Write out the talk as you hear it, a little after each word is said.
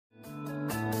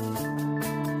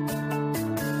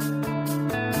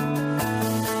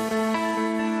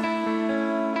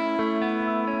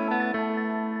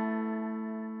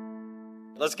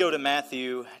Let's go to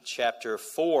Matthew chapter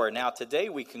 4. Now, today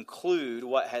we conclude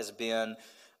what has been,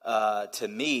 to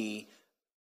me,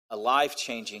 a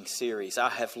life-changing series. I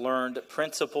have learned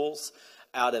principles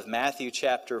out of Matthew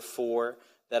chapter 4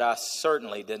 that I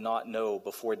certainly did not know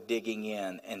before digging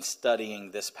in and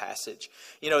studying this passage.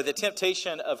 You know, the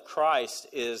temptation of Christ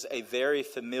is a very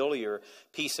familiar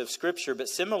piece of Scripture, but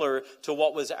similar to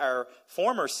what was our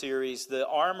former series, the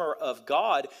armor of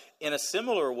God. In a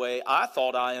similar way, I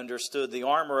thought I understood the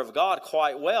armor of God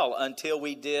quite well until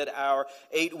we did our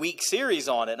 8-week series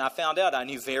on it. And I found out I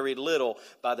knew very little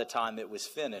by the time it was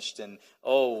finished. And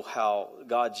oh, how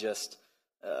God just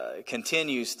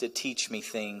continues to teach me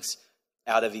things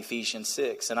out of Ephesians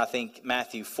 6. And I think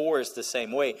Matthew 4 is the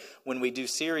same way. When we do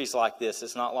series like this,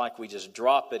 it's not like we just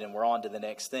drop it and we're on to the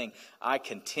next thing. I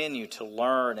continue to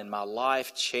learn and my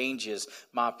life changes.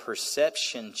 My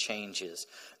perception changes.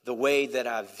 The way that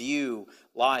I view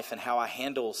life and how I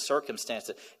handle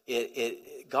circumstances.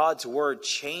 God's Word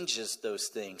changes those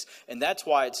things. And that's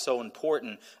why it's so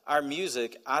important. Our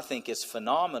music, I think, is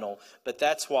phenomenal. But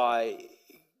that's why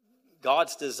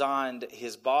God's designed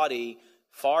His body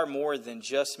far more than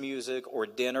just music or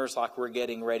dinners like we're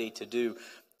getting ready to do.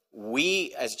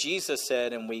 We, as Jesus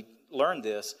said, and we learned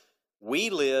this, we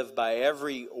live by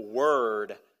every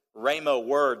word, rhema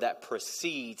word that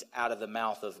proceeds out of the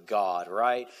mouth of God,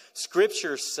 right?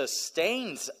 Scripture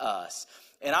sustains us.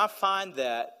 And I find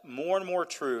that more and more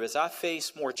true as I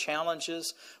face more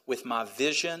challenges with my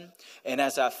vision and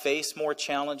as I face more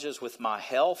challenges with my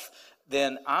health.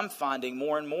 Then I'm finding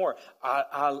more and more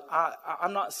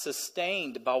I'm not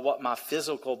sustained by what my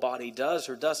physical body does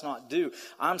or does not do.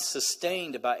 I'm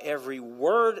sustained by every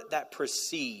word that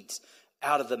proceeds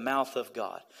out of the mouth of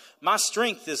God. My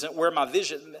strength isn't where my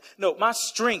vision... No, my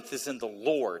strength is in the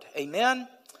Lord. Amen?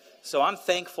 So I'm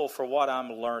thankful for what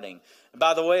I'm learning. And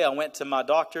by the way, I went to my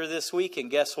doctor this week, and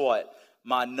guess what?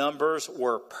 My numbers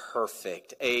were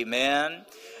perfect. Amen?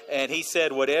 And he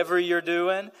said, whatever you're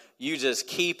doing, you just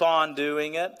keep on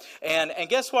doing it. And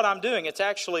guess what I'm doing? It's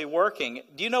actually working.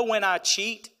 Do you know when I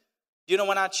cheat? Do you know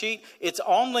when I cheat? It's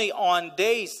only on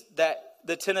days that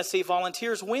the Tennessee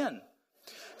Volunteers win.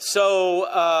 So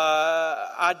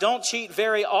I don't cheat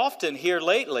very often here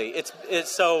lately. It's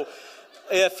so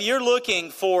if you're looking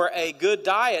for a good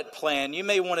diet plan, you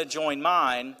may want to join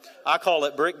mine. I call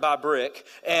it brick by brick.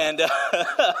 And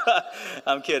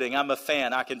I'm kidding. I'm a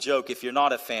fan. I can joke. If you're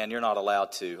not a fan, you're not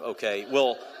allowed to. Okay.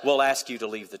 We'll ask you to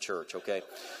leave the church. Okay.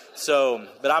 So,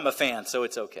 but I'm a fan, so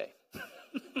it's okay.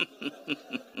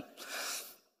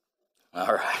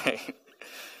 All right.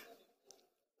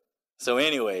 So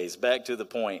anyways, back to the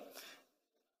point.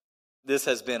 This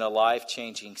has been a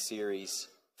life-changing series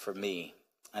for me,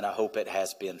 and I hope it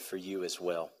has been for you as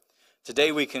well.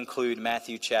 Today we conclude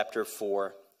Matthew chapter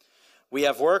 4. We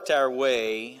have worked our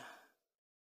way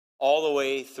all the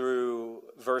way through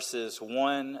verses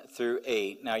 1 through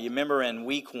 8. Now you remember in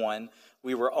week 1,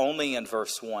 we were only in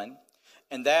verse 1.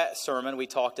 In that sermon, we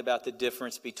talked about the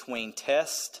difference between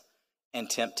test and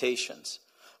temptations.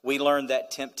 We learned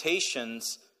that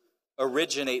temptations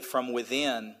originate from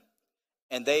within,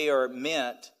 and they are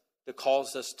meant to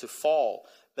cause us to fall.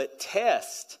 But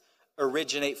tests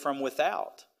originate from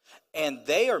without, and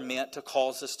they are meant to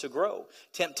cause us to grow.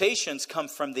 Temptations come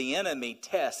from the enemy.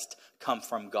 Tests come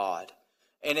from God.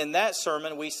 And in that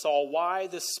sermon, we saw why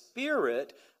the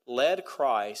Spirit led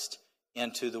Christ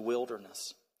into the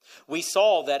wilderness. We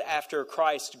saw that after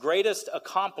Christ's greatest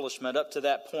accomplishment up to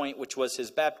that point, which was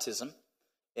his baptism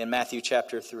in Matthew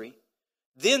chapter 3,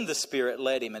 then the Spirit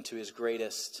led him into his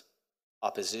greatest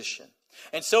opposition.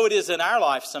 And so it is in our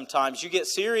life sometimes. You get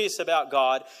serious about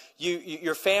God.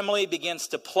 Your family begins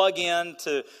to plug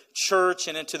into church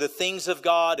and into the things of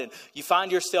God. And you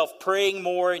find yourself praying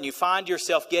more. And you find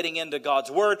yourself getting into God's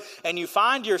Word. And you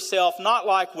find yourself not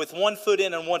like with one foot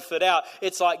in and one foot out.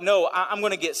 It's like, no, I'm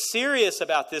going to get serious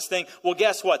about this thing. Well,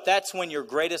 guess what? That's when your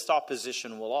greatest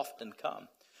opposition will often come.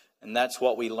 And that's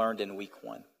what we learned in week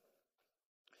 1.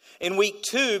 In week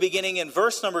 2, beginning in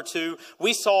verse number 2,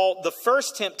 we saw the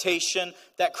first temptation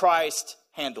that Christ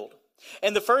handled.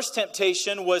 And the first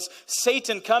temptation was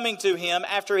Satan coming to him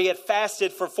after he had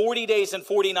fasted for 40 days and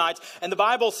 40 nights. And the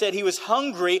Bible said he was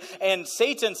hungry, and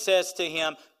Satan says to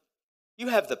him, you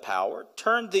have the power.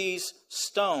 Turn these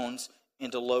stones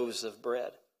into loaves of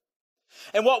bread.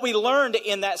 And what we learned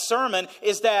in that sermon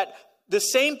is that the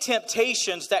same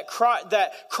temptations that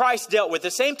Christ dealt with,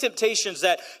 the same temptations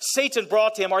that Satan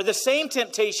brought to him are the same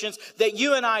temptations that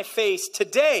you and I face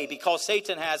today, because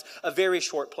Satan has a very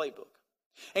short playbook.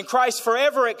 And Christ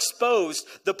forever exposed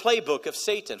the playbook of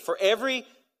Satan for every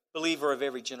believer of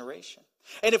every generation.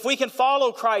 And if we can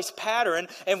follow Christ's pattern,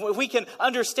 and if we can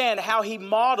understand how he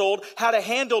modeled how to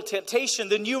handle temptation,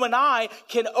 then you and I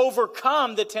can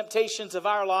overcome the temptations of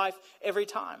our life every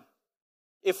time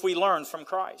if we learn from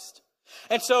Christ.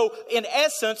 And so, in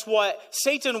essence, what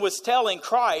Satan was telling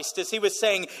Christ is he was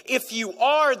saying, if you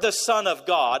are the Son of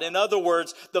God, in other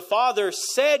words, the Father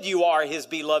said you are his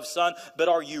beloved Son, but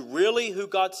are you really who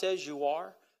God says you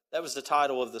are? That was the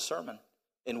title of the sermon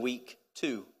in week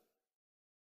 2.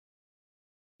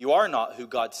 You are not who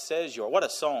God says you are. What a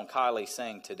song Kylie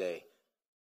sang today.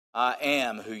 I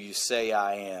am who you say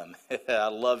I am. I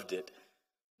loved it.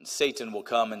 And Satan will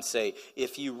come and say,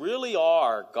 if you really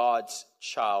are God's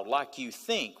child, like you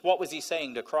think, what was he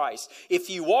saying to Christ?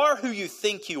 If you are who you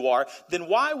think you are, then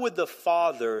why would the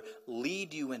Father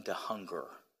lead you into hunger?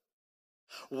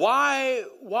 Why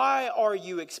are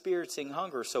you experiencing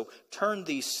hunger? So turn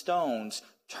these stones,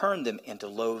 turn them into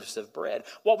loaves of bread.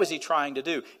 What was he trying to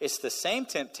do? It's the same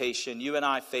temptation you and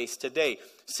I face today.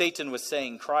 Satan was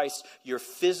saying, Christ, your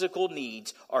physical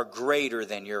needs are greater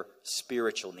than your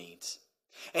spiritual needs.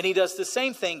 And he does the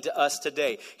same thing to us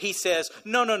today. He says,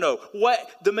 no. What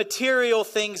the material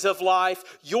things of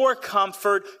life, your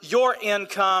comfort, your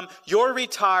income, your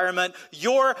retirement,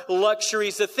 your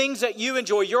luxuries, the things that you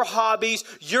enjoy, your hobbies,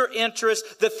 your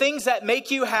interests, the things that make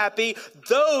you happy,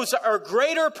 those are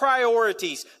greater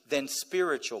priorities than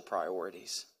spiritual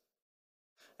priorities.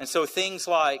 And so things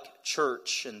like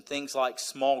church and things like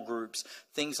small groups,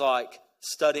 things like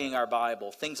studying our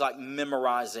Bible, things like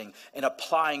memorizing and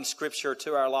applying Scripture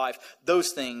to our life,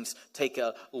 those things take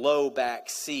a low back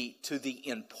seat to the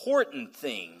important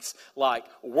things like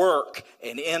work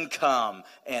and income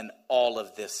and all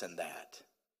of this and that.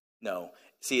 No.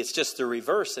 See, it's just the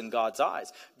reverse in God's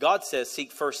eyes. God says,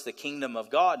 seek first the kingdom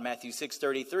of God, Matthew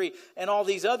 6:33, and all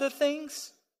these other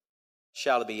things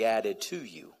shall be added to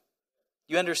you.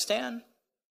 You understand?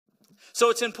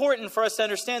 So it's important for us to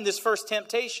understand this first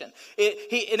temptation.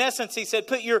 In essence, he said,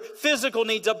 put your physical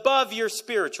needs above your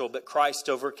spiritual, but Christ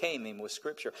overcame him with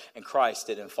Scripture, and Christ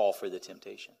didn't fall for the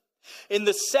temptation. In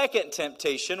the second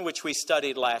temptation, which we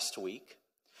studied last week,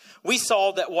 we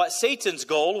saw that what Satan's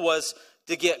goal was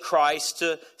to get Christ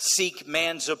to seek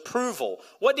man's approval.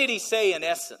 What did he say in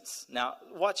essence? Now,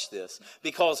 watch this,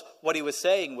 because what he was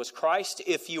saying was, Christ,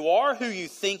 if you are who you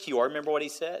think you are, remember what he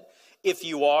said? If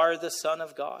you are the Son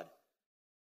of God,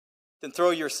 then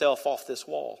throw yourself off this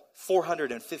wall.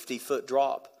 450-foot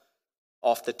drop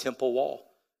off the temple wall.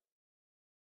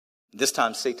 This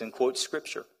time Satan quotes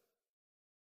Scripture.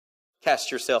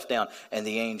 Cast yourself down and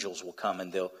the angels will come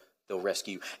and they'll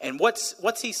rescue you. And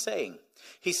what's he saying?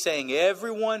 He's saying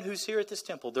everyone who's here at this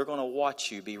temple, they're going to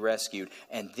watch you be rescued,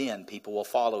 and then people will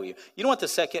follow you. You know what the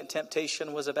second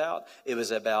temptation was about? It was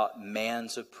about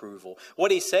man's approval.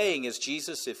 What he's saying is,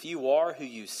 Jesus, if you are who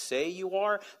you say you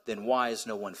are, then why is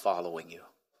no one following you?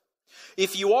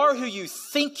 If you are who you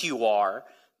think you are,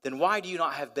 then why do you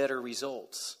not have better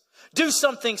results? Do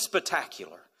something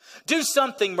spectacular. Do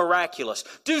something miraculous.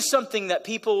 Do something that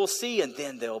people will see and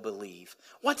then they'll believe.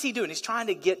 What's he doing? He's trying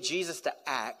to get Jesus to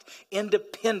act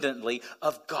independently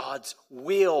of God's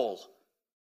will.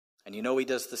 And you know he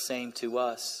does the same to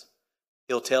us.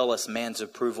 He'll tell us man's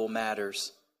approval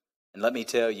matters. And let me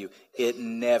tell you, it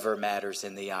never matters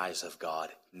in the eyes of God.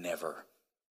 Never.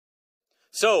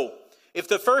 So, if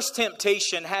the first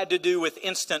temptation had to do with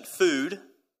instant food,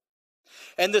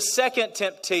 and the second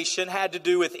temptation had to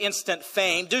do with instant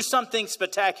fame, do something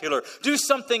spectacular, do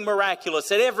something miraculous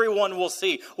that everyone will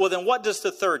see. Well, then what does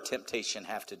the third temptation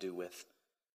have to do with?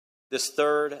 This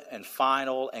third and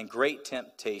final and great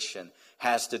temptation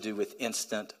has to do with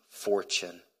instant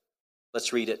fortune.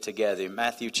 Let's read it together.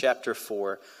 Matthew chapter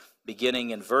 4, beginning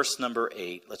in verse number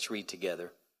 8. Let's read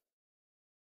together.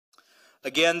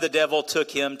 Again, the devil took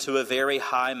him to a very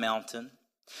high mountain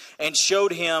and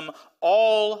showed him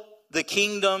all the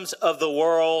kingdoms of the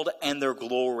world and their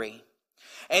glory.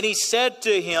 And he said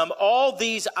to him, all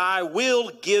these I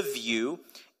will give you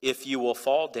if you will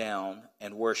fall down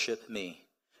and worship me.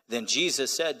 Then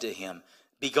Jesus said to him,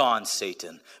 begone,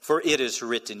 Satan, for it is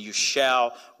written, you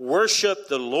shall worship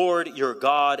the Lord your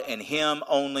God, and him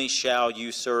only shall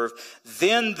you serve.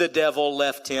 Then the devil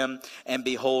left him, and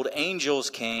behold, angels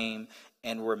came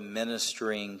and were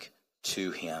ministering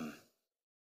to him.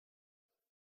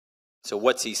 So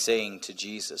what's he saying to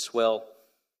Jesus? Well,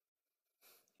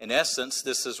 in essence,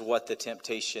 this is what the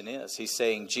temptation is. He's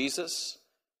saying, Jesus,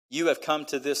 you have come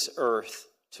to this earth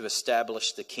to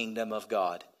establish the kingdom of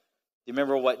God. Do you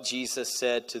remember what Jesus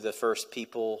said to the first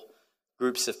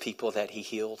groups of people that he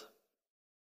healed?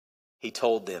 He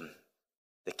told them,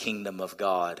 the kingdom of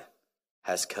God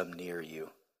has come near you.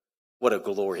 What a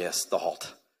glorious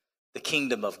thought. The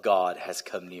kingdom of God has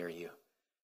come near you.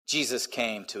 Jesus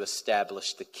came to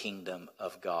establish the kingdom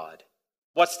of God.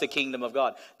 What's the kingdom of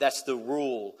God? That's the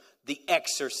rule, the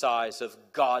exercise of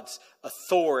God's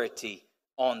authority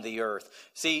on the earth.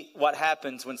 See, what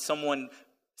happens when someone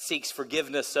seeks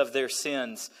forgiveness of their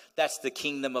sins, that's the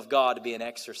kingdom of God being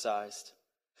exercised.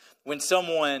 When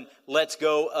someone lets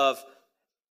go of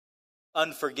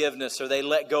unforgiveness, or they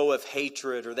let go of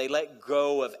hatred, or they let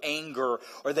go of anger,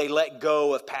 or they let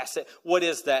go of past it. What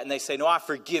is that? And they say, no, I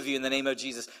forgive you in the name of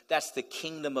Jesus. That's the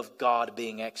kingdom of God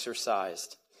being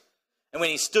exercised. And when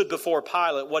he stood before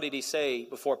Pilate, what did he say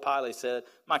before Pilate? He said,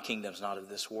 my kingdom's not of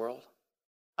this world.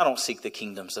 I don't seek the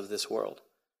kingdoms of this world.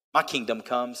 My kingdom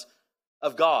comes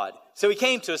of God. So he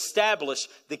came to establish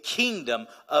the kingdom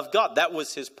of God. That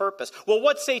was his purpose. Well,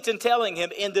 what's Satan telling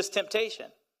him in this temptation?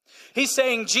 He's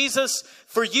saying, Jesus,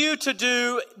 for you to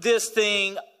do this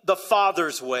thing the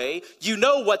Father's way, you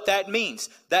know what that means.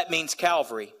 That means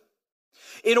Calvary.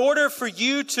 In order for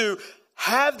you to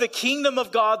have the kingdom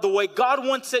of God the way God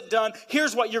wants it done,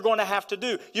 here's what you're going to have to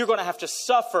do. You're going to have to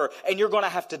suffer, and you're going to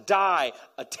have to die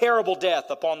a terrible death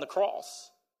upon the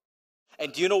cross.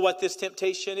 And do you know what this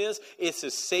temptation is? It's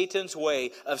Satan's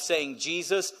way of saying,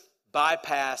 Jesus,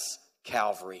 bypass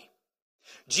Calvary.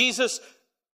 Jesus,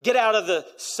 get out of the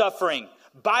suffering.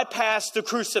 Bypass the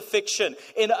crucifixion.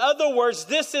 In other words,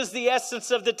 this is the essence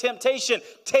of the temptation.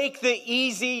 Take the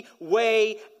easy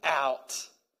way out.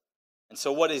 And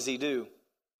so what does he do?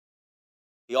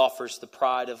 He offers the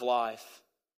pride of life.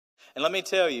 And let me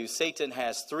tell you, Satan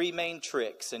has three main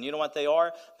tricks. And you know what they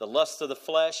are? The lust of the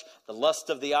flesh, the lust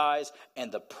of the eyes,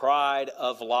 and the pride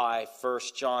of life. 1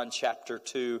 John chapter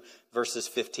 2, verses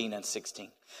 15 and 16.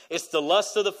 It's the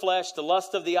lust of the flesh, the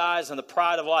lust of the eyes, and the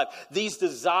pride of life. These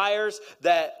desires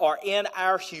that are in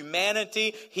our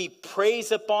humanity, he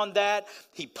preys upon that.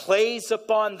 He plays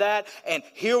upon that. And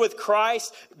here with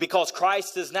Christ, because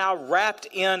Christ is now wrapped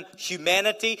in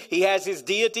humanity, he has his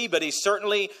deity, but he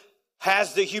certainly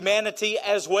has the humanity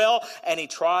as well, and he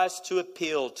tries to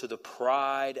appeal to the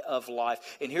pride of life.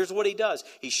 And here's what he does.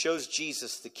 He shows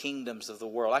Jesus the kingdoms of the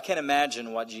world. I can't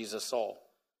imagine what Jesus saw.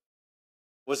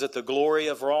 Was it the glory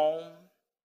of Rome?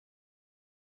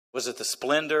 Was it the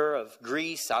splendor of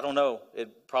Greece? I don't know.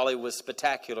 It probably was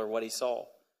spectacular what he saw.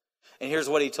 And here's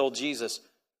what he told Jesus.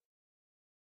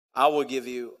 I will give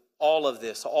you all of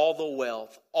this, all the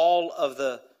wealth, all of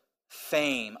the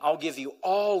fame. I'll give you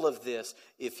all of this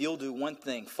if you'll do one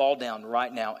thing, fall down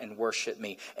right now and worship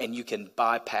me, and you can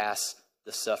bypass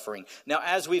the suffering. Now,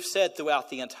 as we've said throughout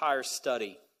the entire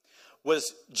study,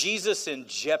 was Jesus in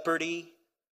jeopardy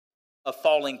of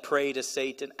falling prey to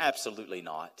Satan? Absolutely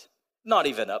not. Not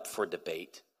even up for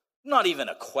debate. Not even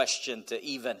a question to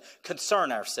even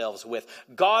concern ourselves with.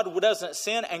 God doesn't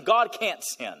sin, and God can't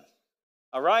sin.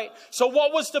 All right? So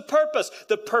what was the purpose?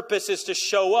 The purpose is to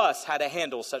show us how to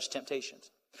handle such temptations.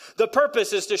 The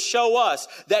purpose is to show us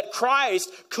that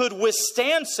Christ could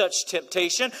withstand such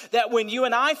temptation, that when you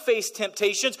and I face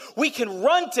temptations, we can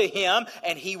run to him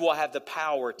and he will have the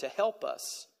power to help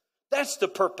us. That's the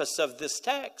purpose of this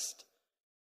text.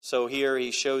 So here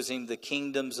he shows him the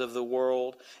kingdoms of the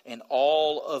world and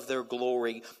all of their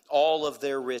glory, all of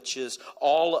their riches,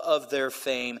 all of their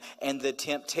fame. And the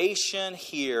temptation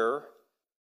here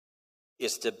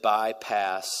is to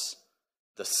bypass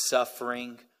the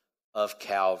suffering of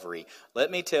Calvary.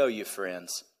 Let me tell you,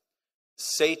 friends,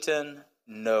 Satan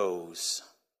knows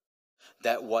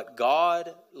that what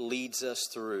God leads us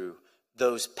through,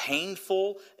 those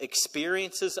painful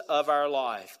experiences of our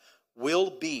life,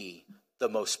 will be the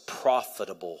most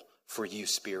profitable for you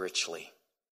spiritually.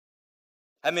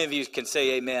 How many of you can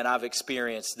say amen? I've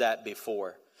experienced that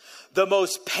before. The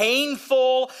most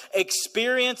painful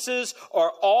experiences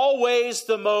are always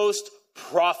the most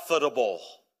profitable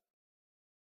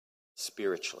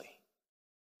spiritually.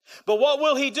 But what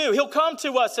will he do? He'll come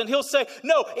to us and he'll say,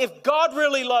 no, if God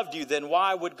really loved you, then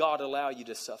why would God allow you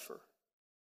to suffer?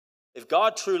 If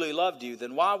God truly loved you,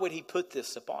 then why would he put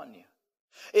this upon you?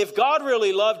 If God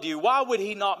really loved you, why would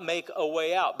he not make a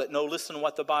way out? But no, listen to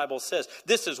what the Bible says.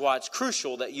 This is why it's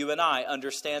crucial that you and I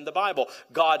understand the Bible.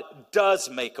 God does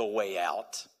make a way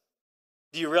out.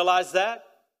 Do you realize that?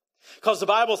 Because the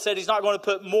Bible said he's not going to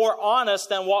put more on us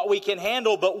than what we can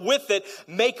handle, but with it,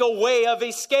 make a way of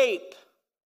escape.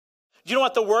 Do you know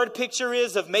what the word picture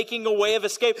is of making a way of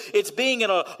escape? It's being in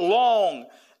a long,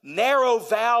 narrow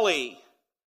valley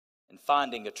and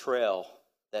finding a trail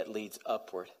that leads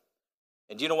upward.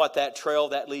 And do you know what that trail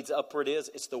that leads upward is?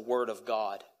 It's the Word of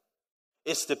God.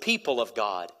 It's the people of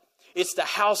God. It's the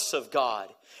house of God.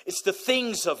 It's the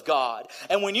things of God.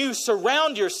 And when you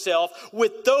surround yourself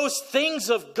with those things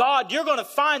of God, you're going to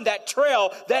find that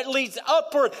trail that leads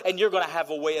upward, and you're going to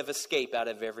have a way of escape out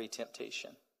of every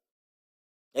temptation.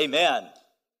 Amen.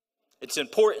 It's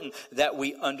important that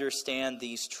we understand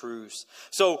these truths.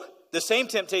 So the same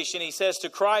temptation, he says to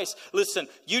Christ, listen,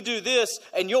 you do this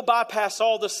and you'll bypass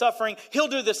all the suffering. He'll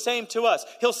do the same to us.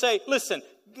 He'll say, listen,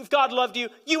 if God loved you,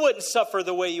 you wouldn't suffer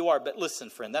the way you are. But listen,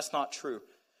 friend, that's not true.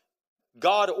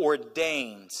 God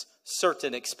ordains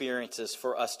certain experiences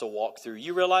for us to walk through.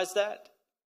 You realize that?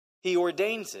 He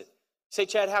ordains it. Say,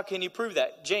 Chad, how can you prove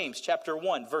that? James chapter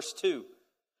 1, verse 2.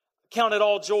 Count it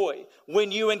all joy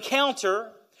when you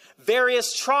encounter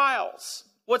various trials.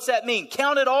 What's that mean?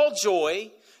 Count it all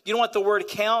joy. You know what the word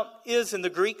count is in the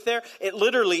Greek there? It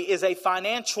literally is a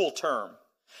financial term.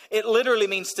 It literally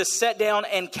means to set down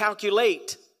and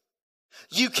calculate.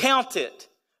 You count it.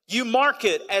 You mark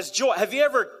it as joy. Have you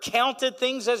ever counted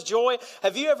things as joy?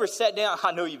 Have you ever sat down?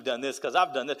 I know you've done this because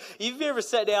I've done this. Have you ever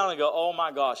sat down and go, oh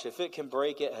my gosh, if it can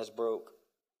break, it has broke.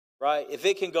 Right? If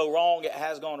it can go wrong, it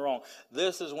has gone wrong.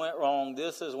 This has went wrong.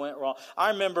 This has went wrong. I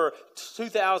remember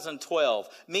 2012.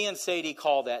 Me and Sadie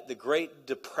call that the Great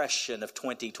Depression of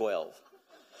 2012.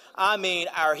 I mean,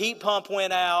 our heat pump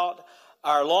went out.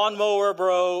 Our lawnmower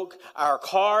broke, our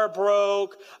car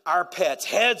broke, our pets'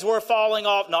 heads were falling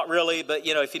off. Not really, but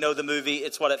if you know the movie,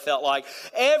 it's what it felt like.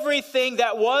 Everything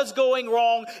that was going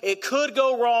wrong, it could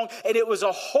go wrong, and it was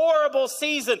a horrible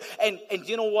season. And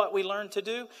you know what we learned to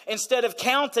do? Instead of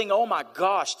counting, oh my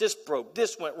gosh, this broke,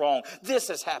 this went wrong, this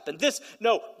has happened,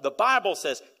 no, the Bible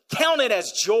says, count it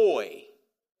as joy.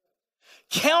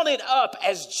 Count it up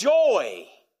as joy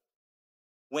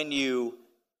when you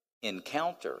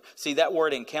encounter. See, that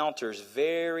word encounter is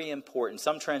very important.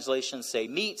 Some translations say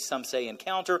meet, some say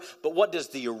encounter. But what does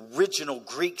the original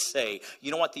Greek say? You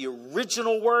know what the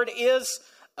original word is?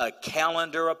 A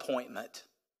calendar appointment.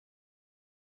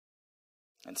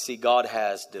 And see, God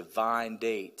has divine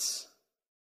dates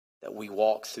that we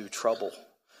walk through trouble.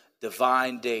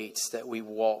 Divine dates that we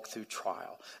walk through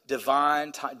trial.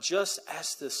 Divine time. Just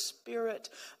as the Spirit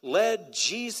led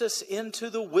Jesus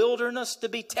into the wilderness to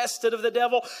be tested of the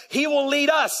devil, He will lead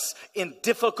us in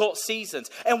difficult seasons.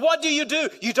 And what do? You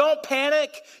don't panic.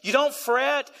 You don't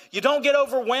fret. You don't get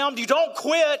overwhelmed. You don't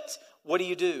quit. What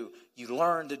do? You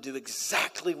learn to do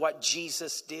exactly what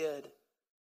Jesus did.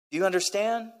 Do you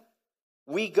understand?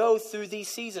 We go through these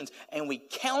seasons and we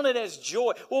count it as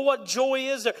joy. Well, what joy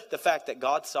is there? The fact that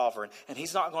God's sovereign and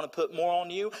He's not going to put more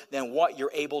on you than what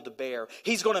you're able to bear.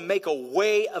 He's going to make a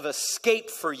way of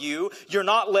escape for you. You're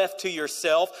not left to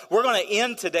yourself. We're going to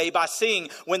end today by seeing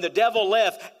when the devil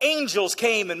left, angels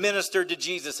came and ministered to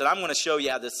Jesus. And I'm going to show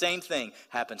you how the same thing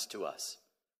happens to us.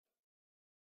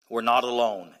 We're not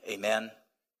alone. Amen.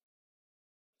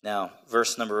 Now,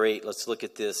 verse number 8, let's look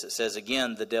at this. It says,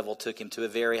 again, the devil took him to a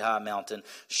very high mountain,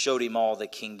 showed him all the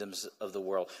kingdoms of the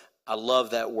world. I love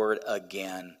that word,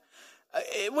 again.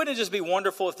 It wouldn't just be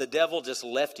wonderful if the devil just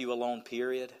left you alone,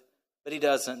 period. But he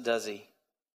doesn't, does he?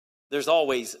 There's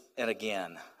always an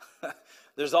again.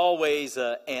 There's always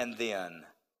a and then.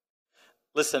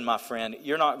 Listen, my friend,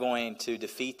 you're not going to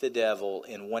defeat the devil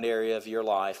in one area of your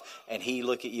life and he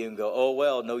look at you and go, oh,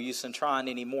 well, no use in trying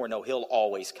anymore. No, he'll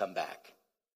always come back.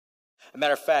 As a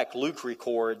matter of fact, Luke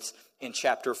records in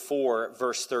chapter 4,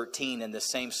 verse 13, in the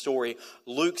same story,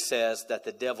 Luke says that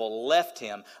the devil left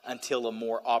him until a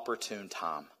more opportune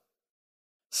time.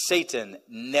 Satan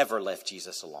never left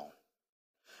Jesus alone.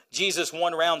 Jesus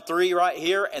won round 3 right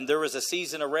here, and there was a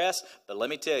season of rest, but let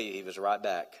me tell you, he was right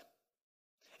back.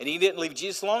 And he didn't leave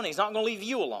Jesus alone. He's not going to leave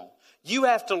you alone. You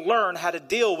have to learn how to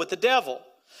deal with the devil.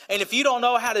 And if you don't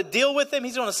know how to deal with him,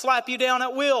 he's going to slap you down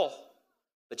at will.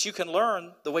 But you can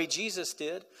learn the way Jesus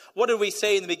did. What did we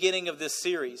say in the beginning of this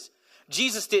series?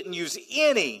 Jesus didn't use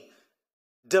any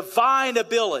divine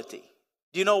ability.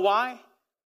 Do you know why?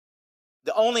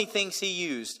 The only things he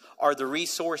used are the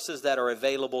resources that are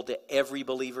available to every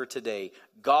believer today.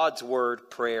 God's word,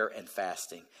 prayer, and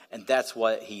fasting. And that's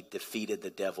what he defeated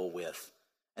the devil with.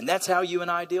 And that's how you and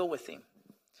I deal with him.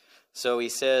 So he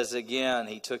says again,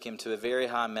 he took him to a very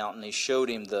high mountain. He showed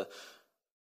him the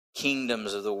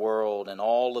kingdoms of the world and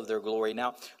all of their glory.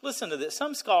 Now, listen to this.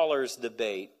 Some scholars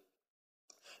debate,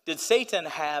 did Satan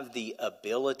have the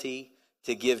ability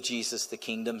to give Jesus the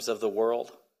kingdoms of the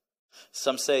world?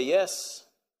 Some say yes,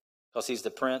 because he's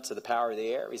the prince of the power of the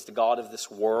air. He's the God of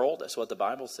this world. That's what the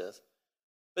Bible says.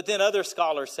 But then other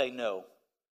scholars say no,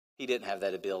 he didn't have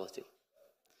that ability.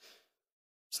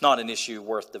 It's not an issue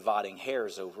worth dividing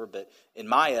hairs over, but in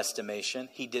my estimation,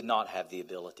 he did not have the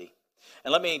ability.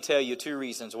 And let me tell you 2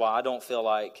 reasons why I don't feel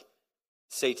like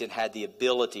Satan had the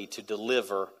ability to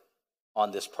deliver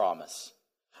on this promise?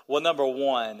 Well, number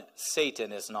one,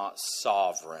 Satan is not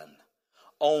sovereign.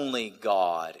 Only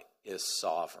God is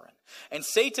sovereign. And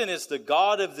Satan is the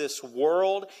god of this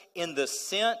world in the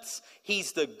sense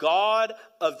he's the god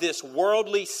of this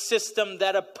worldly system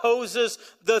that opposes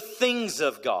the things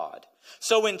of God.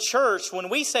 So in church, when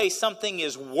we say something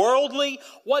is worldly,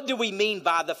 what do we mean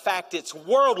by the fact it's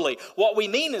worldly? What we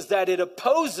mean is that it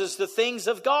opposes the things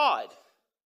of God.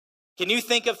 Can you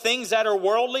think of things that are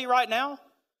worldly right now?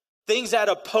 Things that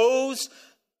oppose,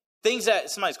 things that...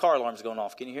 Somebody's car alarm's going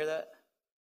off. Can you hear that?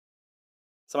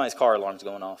 Somebody's car alarm's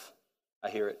going off. I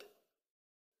hear it.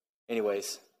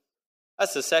 Anyways,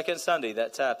 that's the second Sunday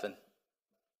that's happened.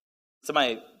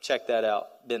 Somebody check that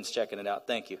out. Ben's checking it out.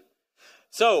 Thank you.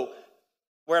 So,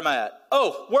 where am I at?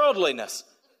 Oh, worldliness.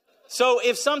 So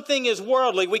if something is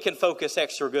worldly, we can focus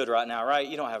extra good right now, right?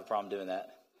 You don't have a problem doing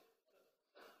that.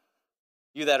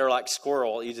 You that are like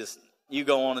squirrel, you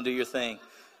go on and do your thing.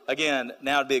 Again,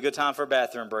 now would be a good time for a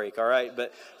bathroom break, all right?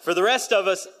 But for the rest of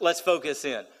us, let's focus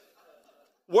in.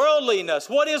 Worldliness.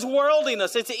 What is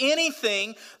worldliness? It's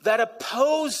anything that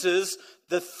opposes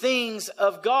the things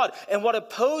of God. And what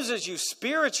opposes you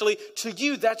spiritually, to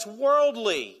you, that's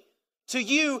worldly. To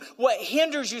you, what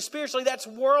hinders you spiritually, that's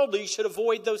worldly. You should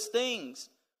avoid those things.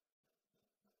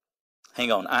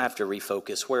 Hang on, I have to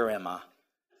refocus. Where am I?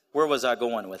 Where was I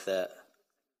going with that?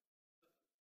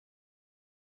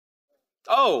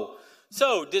 Oh,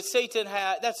 so did Satan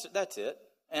have... That's it.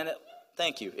 And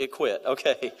thank you. It quit.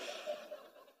 Okay.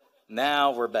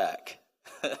 Now we're back.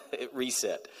 It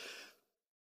reset.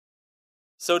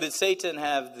 So did Satan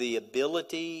have the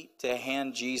ability to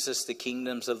hand Jesus the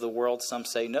kingdoms of the world? Some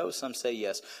say no, some say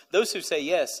yes. Those who say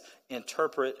yes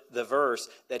interpret the verse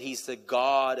that he's the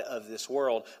God of this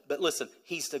world. But listen,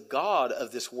 he's the God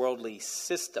of this worldly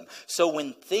system. So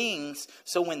when things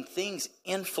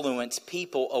influence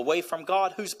people away from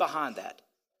God, who's behind that?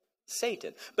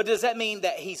 Satan. But does that mean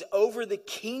that he's over the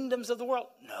kingdoms of the world?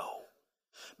 No.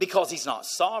 Because he's not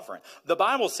sovereign. The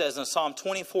Bible says in Psalm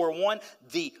 24:1,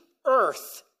 the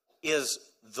earth is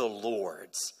the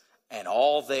Lord's, and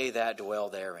all they that dwell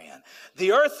therein.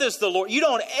 The earth is the Lord. You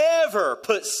don't ever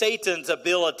put Satan's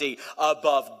ability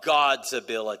above God's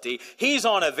ability. He's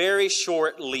on a very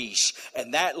short leash,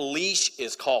 and that leash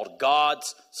is called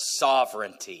God's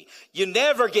sovereignty. You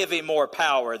never give him more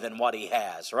power than what he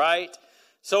has, right?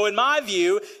 So in my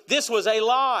view, this was a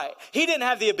lie. He didn't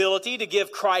have the ability to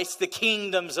give Christ the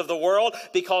kingdoms of the world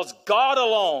because God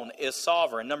alone is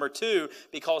sovereign. Number two,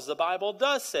 because the Bible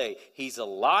does say he's a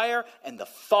liar and the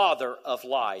father of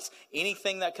lies.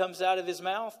 Anything that comes out of his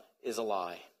mouth is a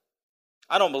lie.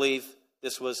 I don't believe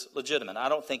this was legitimate. I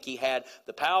don't think he had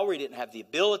the power. He didn't have the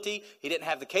ability. He didn't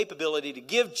have the capability to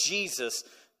give Jesus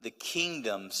the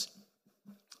kingdoms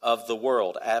of the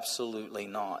world. Absolutely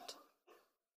not.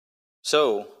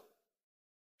 So,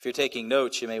 if you're taking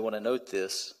notes, you may want to note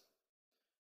this.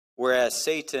 Whereas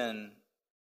Satan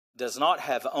does not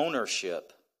have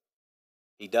ownership,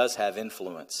 he does have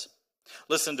influence.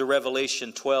 Listen to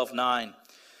Revelation 12:9.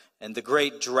 And the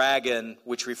great dragon,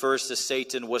 which refers to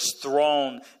Satan, was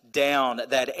thrown down,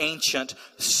 that ancient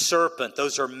serpent.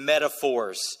 Those are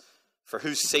metaphors for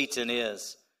who Satan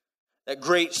is. That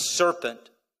great serpent,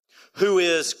 who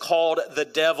is called the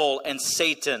devil and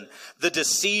Satan, the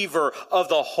deceiver of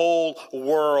the whole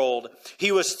world.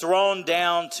 He was thrown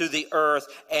down to the earth,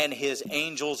 and his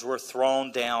angels were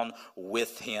thrown down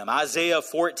with him. Isaiah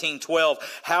 14:12,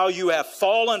 how you have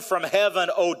fallen from heaven,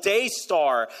 O day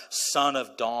star, son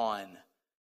of dawn.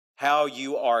 How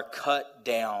you are cut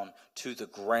down to the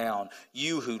ground,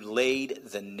 you who laid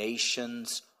the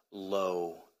nations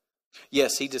low.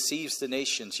 Yes, he deceives the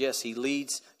nations. Yes, he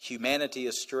leads humanity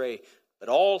astray. But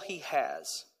all he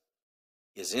has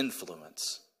is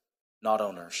influence, not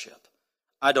ownership.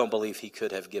 I don't believe he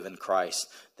could have given Christ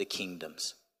the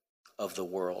kingdoms of the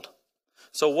world.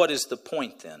 So what is the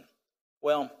point then?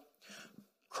 Well,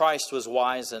 Christ was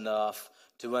wise enough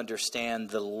to understand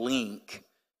the link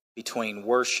between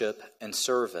worship and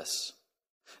service.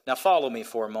 Now follow me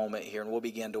for a moment here, and we'll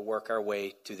begin to work our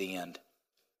way to the end.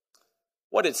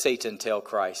 What did Satan tell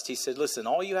Christ? He said, listen,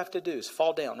 all you have to do is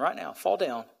fall down right now. Fall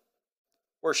down.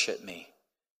 Worship me.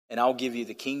 And I'll give you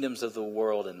the kingdoms of the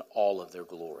world and all of their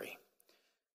glory.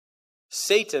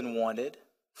 Satan wanted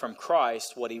from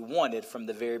Christ what he wanted from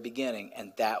the very beginning.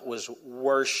 And that was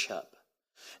worship.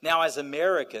 Now, as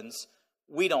Americans,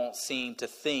 we don't seem to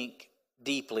think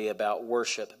deeply about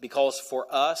worship. Because for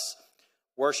us,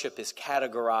 worship is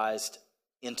categorized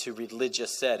into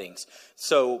religious settings.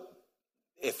 So,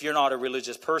 if you're not a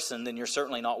religious person, then you're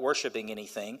certainly not worshiping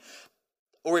anything.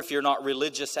 or if you're not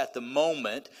religious at the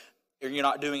moment, or you're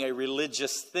not doing a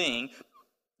religious thing,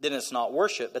 then it's not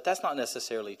worship. But that's not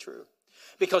necessarily true.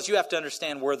 Because you have to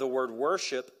understand where the word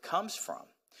worship comes from.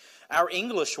 Our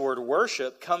English word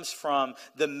worship comes from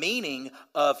the meaning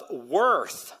of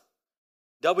worth.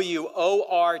 W-O-R-T-H.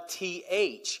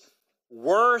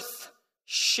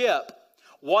 Worth-ship.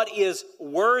 What is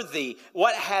worthy?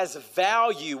 What has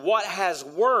value? What has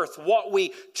worth? What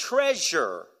we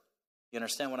treasure. You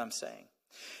understand what I'm saying?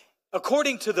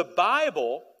 According to the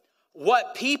Bible,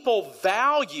 what people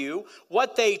value,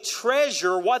 what they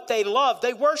treasure, what they love,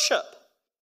 they worship.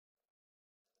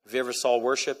 Have you ever saw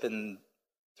worship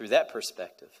through that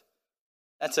perspective?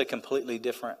 That's a completely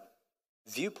different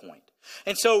viewpoint.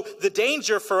 And so the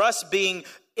danger for us being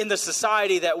in the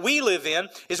society that we live in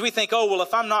is we think, oh, well,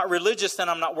 if I'm not religious, then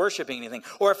I'm not worshiping anything.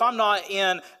 Or if I'm not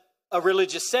in a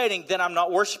religious setting, then I'm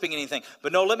not worshiping anything.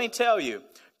 But no, let me tell you,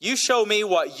 you show me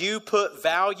what you put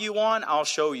value on, I'll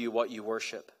show you what you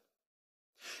worship.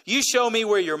 You show me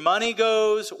where your money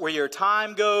goes, where your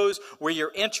time goes, where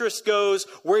your interest goes,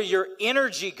 where your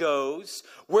energy goes,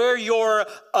 where your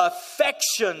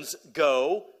affections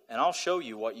go, and I'll show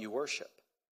you what you worship.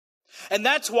 And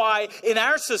that's why in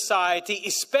our society,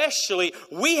 especially,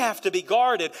 we have to be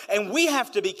guarded and we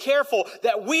have to be careful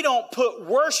that we don't put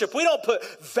worship, we don't put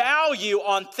value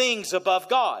on things above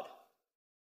God.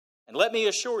 And let me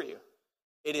assure you,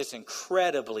 it is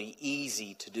incredibly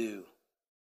easy to do.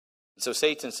 And so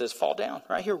Satan says, fall down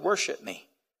right here, worship me.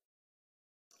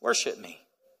 Worship me.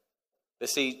 But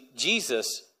see,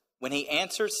 Jesus, when he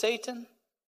answered Satan,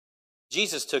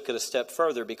 Jesus took it a step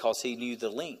further because he knew the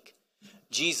link.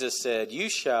 Jesus said, you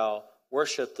shall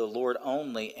worship the Lord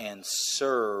only and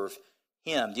serve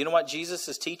him. Do you know what Jesus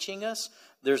is teaching us?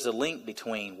 There's a link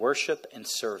between worship and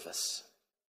service.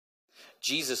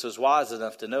 Jesus was wise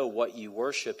enough to know what you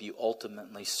worship, you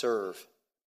ultimately serve.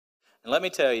 And let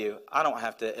me tell you, I don't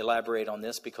have to elaborate on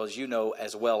this because you know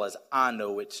as well as I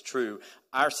know it's true.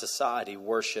 Our society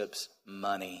worships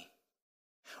money.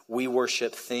 We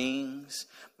worship things.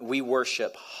 We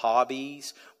worship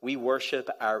hobbies. We worship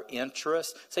our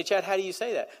interests. Say, Chad, how do you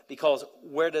say that? Because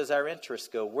where does our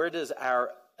interest go? Where does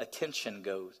our attention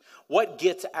go? What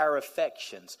gets our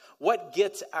affections? What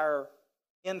gets our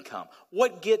income?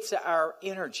 What gets our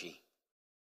energy?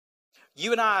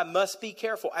 You and I must be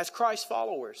careful as Christ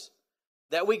followers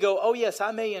that we go, oh yes,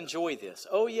 I may enjoy this.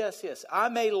 Oh yes, I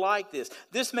may like this.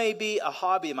 This may be a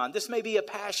hobby of mine. This may be a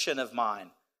passion of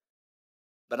mine.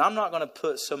 But I'm not going to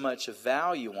put so much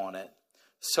value on it,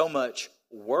 so much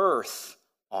worth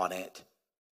on it,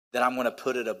 that I'm going to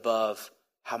put it above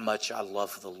how much I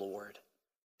love the Lord.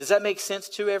 Does that make sense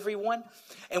to everyone?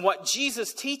 And what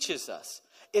Jesus teaches us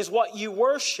is what you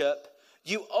worship,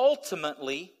 you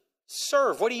ultimately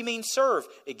serve. What do you mean serve?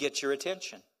 It gets your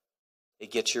attention.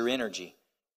 It gets your energy.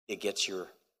 It gets your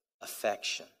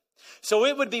affection. So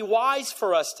it would be wise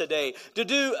for us today to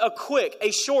do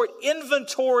a short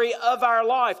inventory of our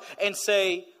life and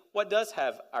say, what does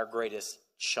have our greatest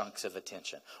chunks of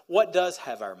attention? What does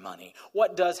have our money?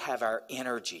 What does have our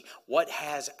energy? What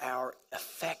has our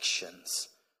affections?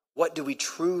 What do we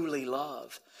truly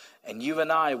love? And you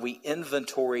and I, we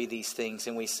inventory these things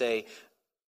and we say,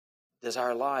 does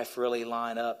our life really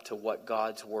line up to what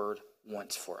God's word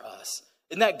wants for us?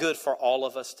 Isn't that good for all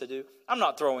of us to do? I'm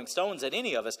not throwing stones at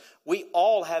any of us. We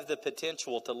all have the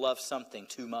potential to love something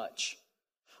too much.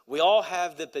 We all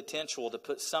have the potential to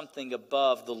put something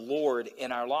above the Lord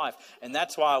in our life. And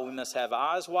that's why we must have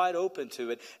eyes wide open to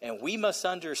it. And we must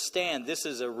understand this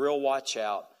is a real watch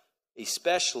out,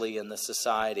 especially in the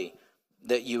society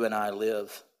that you and I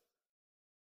live.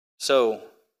 So,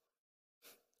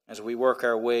 as we work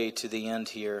our way to the end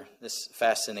here, this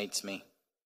fascinates me.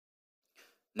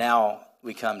 Now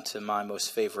we come to my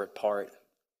most favorite part,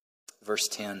 verse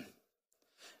 10.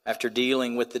 After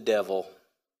dealing with the devil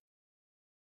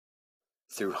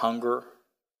through hunger,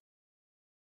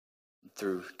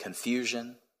 through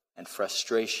confusion and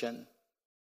frustration,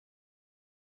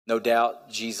 no doubt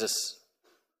Jesus,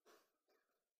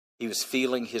 he was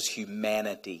feeling his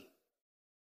humanity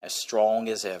as strong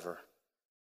as ever.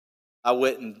 I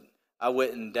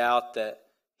wouldn't doubt that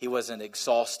he wasn't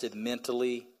exhausted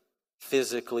mentally,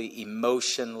 physically,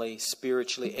 emotionally,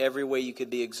 spiritually. Every way you could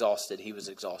be exhausted, he was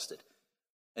exhausted.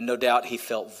 And no doubt he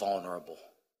felt vulnerable.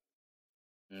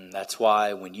 And that's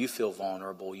why when you feel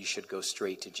vulnerable, you should go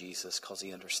straight to Jesus because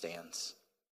he understands.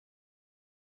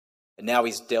 And now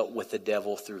he's dealt with the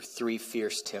devil through 3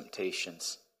 fierce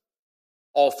temptations.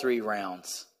 All 3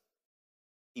 rounds,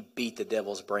 he beat the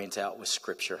devil's brains out with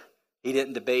Scripture. He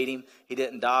didn't debate him. He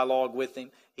didn't dialogue with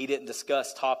him. He didn't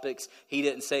discuss topics. He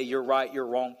didn't say, you're right, you're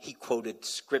wrong. He quoted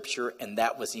Scripture, and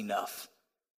that was enough.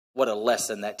 What a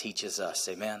lesson that teaches us,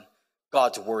 amen?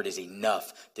 God's word is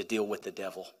enough to deal with the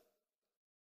devil.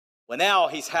 Well, now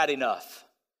he's had enough.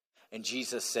 And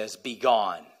Jesus says, be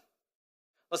gone.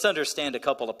 Let's understand a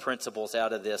couple of principles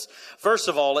out of this. First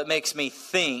of all, it makes me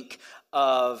think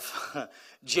of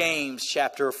James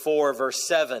chapter 4, verse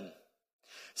 7.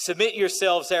 Submit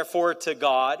yourselves, therefore, to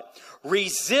God.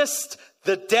 Resist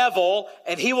the devil,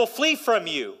 and he will flee from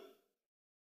you.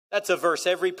 That's a verse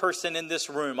every person in this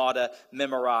room ought to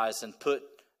memorize and put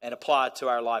and apply to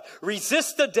our life.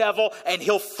 Resist the devil, and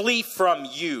he'll flee from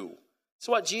you. That's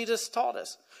what Jesus taught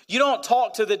us. You don't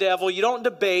talk to the devil. You don't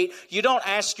debate. You don't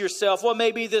ask yourself, well,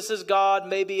 maybe this is God.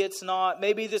 Maybe it's not.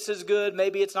 Maybe this is good.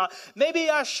 Maybe it's not. Maybe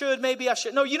I should. Maybe I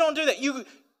should. No, you don't do that. You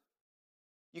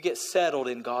get settled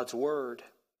in God's word.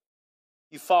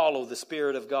 You follow the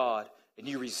Spirit of God, and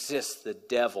you resist the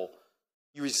devil.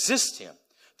 You resist him.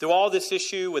 Through all this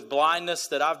issue with blindness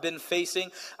that I've been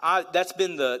facing, that's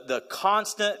been the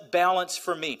constant balance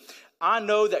for me. I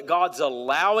know that God's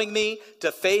allowing me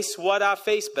to face what I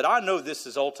face, but I know this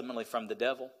is ultimately from the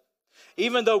devil.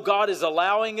 Even though God is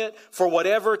allowing it for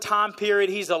whatever time period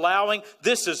he's allowing,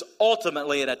 this is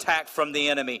ultimately an attack from the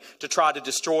enemy to try to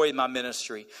destroy my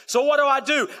ministry. So what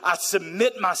do? I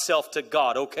submit myself to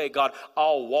God. Okay, God,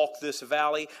 I'll walk this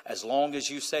valley as long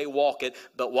as you say walk it.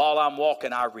 But while I'm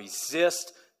walking, I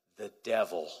resist the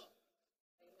devil.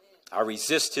 I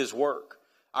resist his work.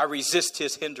 I resist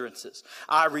his hindrances.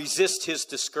 I resist his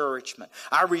discouragement.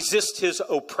 I resist his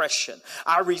oppression.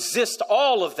 I resist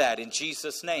all of that in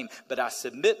Jesus' name. But I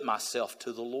submit myself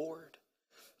to the Lord.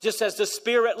 Just as the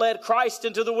Spirit led Christ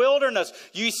into the wilderness,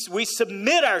 we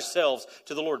submit ourselves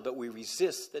to the Lord, but we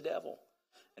resist the devil.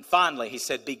 And finally, he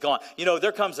said, be gone. You know,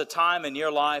 there comes a time in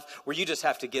your life where you just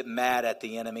have to get mad at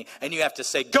the enemy. And you have to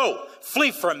say, go,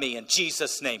 flee from me in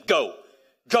Jesus' name. Go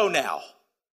now.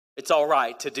 It's all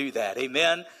right to do that.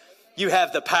 Amen. You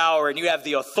have the power and you have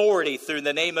the authority through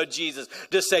the name of Jesus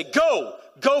to say, go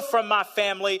from my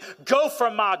family, go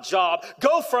from my job,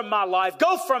 go from my life,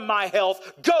 go from my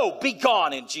health, go, be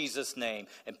gone in Jesus' name,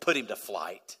 and put him to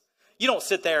flight. You don't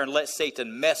sit there and let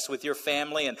Satan mess with your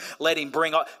family and let him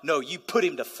bring up. No, you put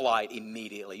him to flight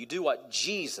immediately. You do what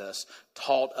Jesus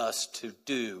taught us to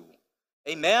do.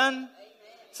 Amen.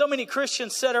 So many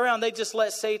Christians sit around, they just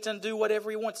let Satan do whatever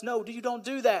he wants. No, you don't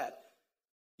do that.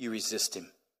 You resist him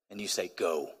and you say,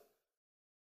 go.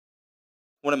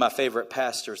 One of my favorite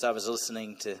pastors, I was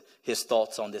listening to his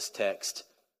thoughts on this text.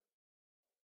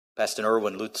 Pastor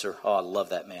Erwin Lutzer. Oh, I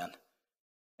love that man.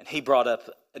 And he brought up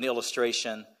an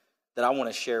illustration that I want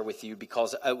to share with you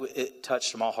because it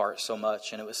touched my heart so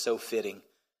much and it was so fitting.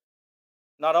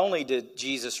 Not only did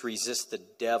Jesus resist the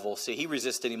devil, see, he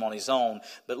resisted him on his own,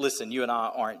 but listen, you and I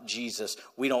aren't Jesus.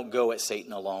 We don't go at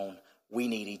Satan alone. We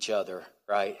need each other,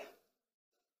 right?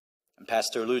 And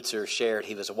Pastor Lutzer shared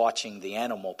he was watching the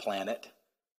Animal Planet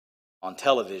on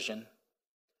television,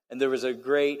 and there was a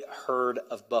great herd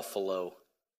of buffalo.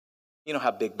 You know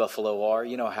how big buffalo are.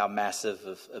 You know how massive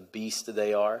of a beast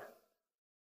they are.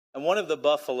 And one of the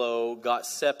buffalo got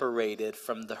separated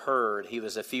from the herd. He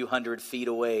was a few hundred feet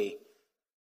away.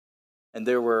 And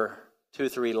there were 2 or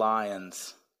 3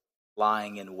 lions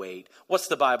lying in wait. What's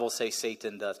the Bible say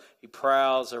Satan does? He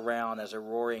prowls around as a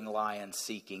roaring lion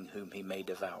seeking whom he may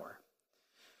devour.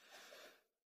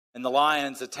 And the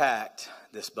lions attacked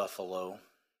this buffalo.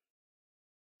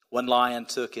 One lion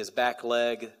took his back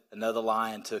leg. Another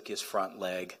lion took his front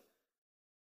leg.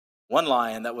 One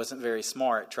lion that wasn't very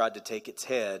smart tried to take its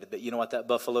head. But you know what that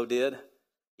buffalo did?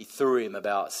 He threw him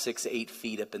about 6 to 8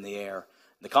 feet up in the air.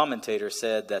 The commentator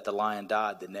said that the lion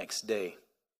died the next day.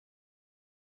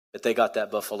 But they got that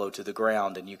buffalo to the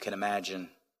ground, and you can imagine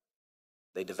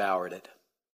they devoured it.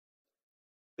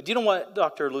 But do you know what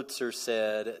Dr. Lutzer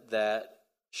said that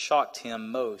shocked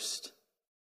him most?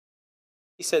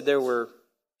 He said there were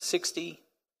 60,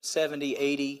 70,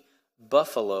 80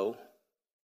 buffalo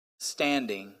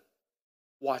standing,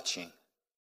 watching.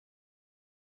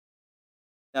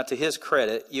 Now, to his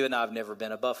credit, you and I have never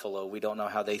been a buffalo. We don't know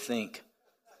how they think.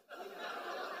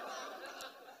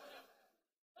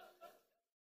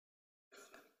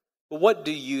 But what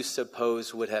do you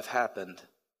suppose would have happened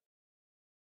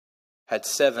had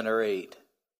 7 or 8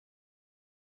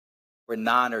 or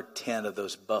 9 or 10 of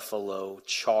those buffalo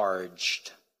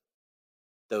charged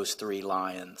those 3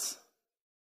 lions?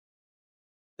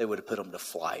 They would have put them to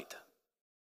flight.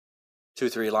 2 or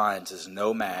 3 lions is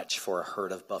no match for a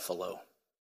herd of buffalo.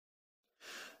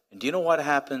 And do you know what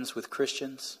happens with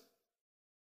Christians?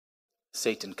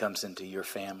 Satan comes into your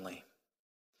family.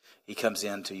 he comes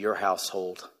into your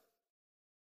household.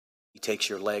 He takes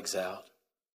your legs out.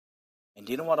 And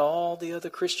do you know what all the other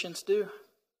Christians do?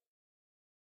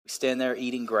 We stand there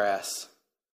eating grass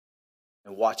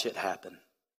and watch it happen.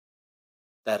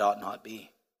 That ought not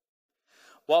be.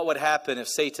 What would happen if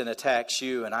Satan attacks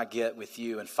you and I get with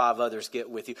you and 5 others get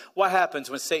with you? What happens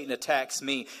when Satan attacks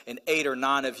me and 8 or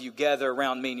 9 of you gather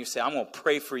around me and you say, I'm going to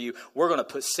pray for you. We're going to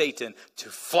put Satan to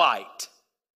flight.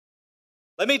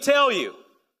 Let me tell you,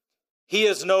 he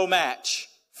is no match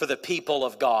for the people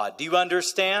of God. Do you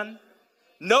understand?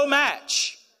 No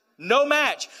match. No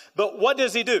match. But what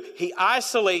does he do? He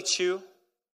isolates you.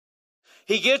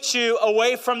 He gets you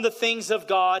away from the things of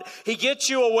God. He gets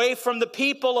you away from the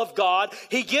people of God.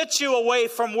 He gets you away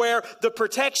from where the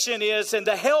protection is and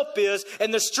the help is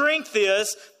and the strength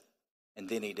is. And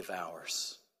then he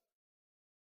devours.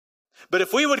 But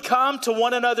if we would come to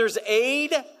one another's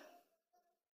aid,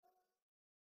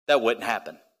 that wouldn't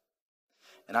happen.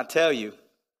 And I tell you,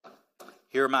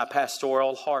 hear my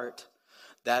pastoral heart.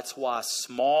 That's why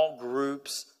small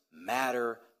groups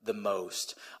matter the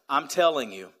most. I'm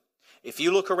telling you, if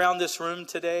you look around this room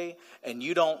today and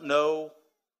you don't know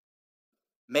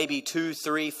maybe 2,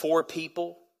 3, 4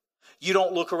 people, you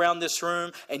don't look around this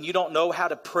room and you don't know how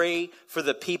to pray for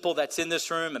the people that's in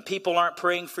this room and people aren't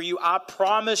praying for you, I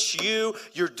promise you,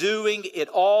 you're doing it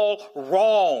all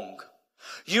wrong.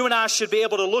 You and I should be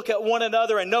able to look at one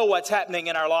another and know what's happening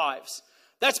in our lives.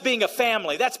 That's being a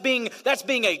family. That's being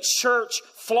a church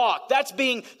flock. That's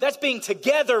being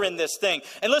together in this thing.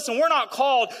 And listen, we're not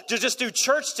called to just do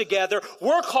church together.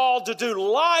 We're called to do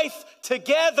life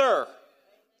together.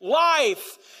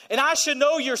 Life. And I should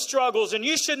know your struggles and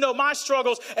you should know my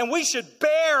struggles, and we should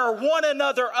bear one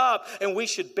another up, and we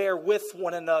should bear with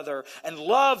one another and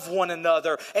love one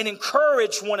another and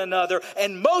encourage one another,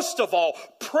 and most of all,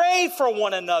 pray for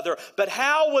one another. But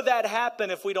how will that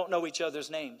happen if we don't know each other's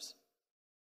names?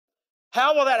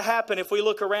 How will that happen if we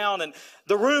look around and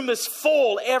the room is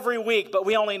full every week, but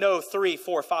we only know 3,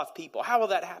 4, 5 people? How will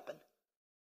that happen?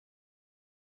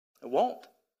 It won't.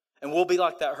 And we'll be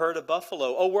like that herd of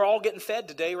buffalo. Oh, we're all getting fed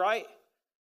today, right?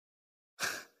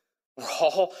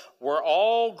 We're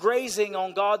all grazing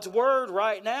on God's word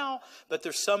right now. But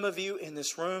there's some of you in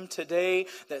this room today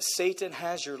that Satan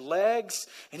has your legs,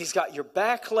 and he's got your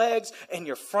back legs and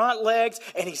your front legs,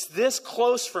 and he's this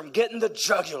close from getting the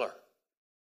jugular.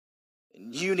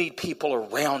 And you need people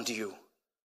around you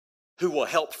who will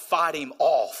help fight him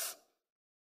off.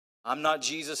 I'm not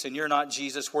Jesus and you're not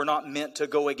Jesus. We're not meant to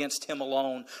go against him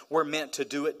alone. We're meant to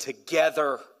do it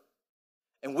together.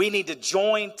 And we need to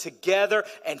join together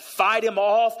and fight him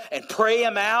off and pray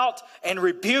him out and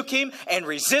rebuke him and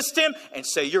resist him and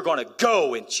say, you're going to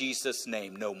go in Jesus'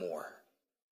 name, no more.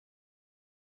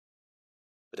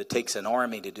 But it takes an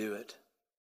army to do it.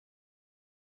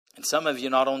 And some of you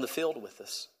are not on the field with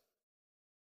us.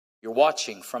 You're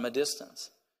watching from a distance.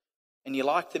 And you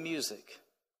like the music.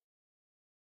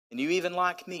 And you even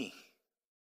like me.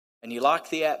 And you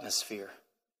like the atmosphere.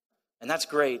 And that's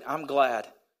great. I'm glad.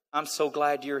 I'm so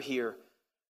glad you're here.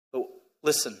 But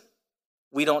listen,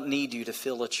 we don't need you to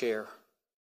fill a chair.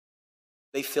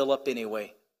 They fill up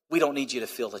anyway. We don't need you to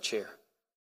fill a chair.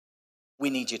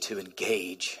 We need you to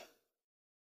engage.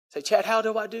 Say, Chad, how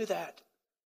do I do that?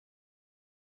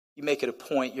 You make it a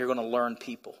point, you're going to learn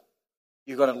people.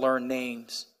 You're going to learn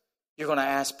names. You're going to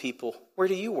ask people, where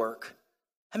do you work?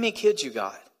 How many kids you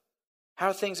got? How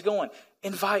are things going?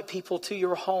 Invite people to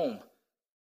your home.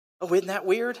 Oh, isn't that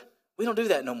weird? We don't do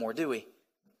that no more, do we?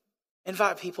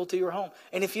 Invite people to your home.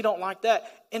 And if you don't like that,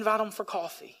 invite them for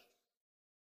coffee.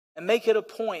 And make it a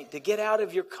point to get out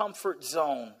of your comfort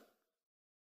zone.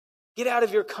 Get out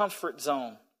of your comfort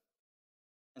zone.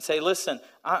 And say, listen,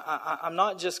 I'm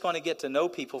not just going to get to know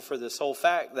people for this whole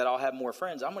fact that I'll have more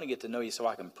friends. I'm going to get to know you so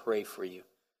I can pray for you.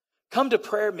 Come to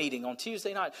prayer meeting on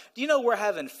Tuesday night. Do you know we're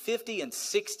having 50 and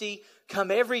 60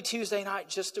 come every Tuesday night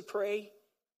just to pray?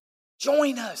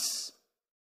 Join us.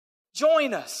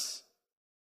 Join us.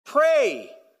 Pray.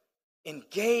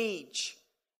 Engage.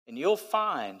 And you'll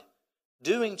find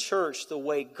doing church the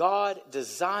way God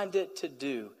designed it to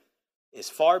do is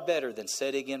far better than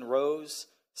sitting in rows,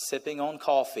 sipping on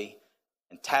coffee,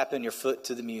 and tapping your foot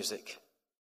to the music.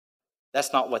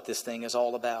 That's not what this thing is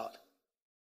all about.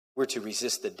 We're to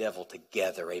resist the devil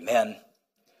together. Amen.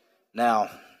 Now,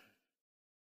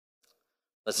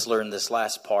 let's learn this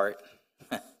last part.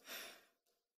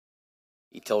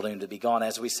 He told him to be gone.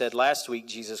 As we said last week,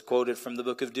 Jesus quoted from the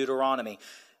book of Deuteronomy.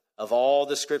 Of all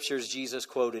the scriptures Jesus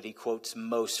quoted, he quotes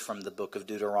most from the book of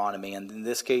Deuteronomy. And in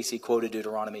this case, he quoted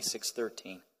Deuteronomy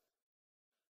 6:13.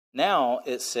 Now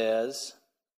it says,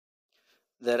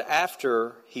 that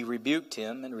after he rebuked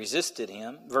him and resisted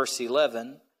him, verse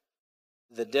 11,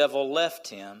 the devil left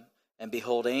him, and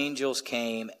behold, angels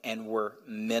came and were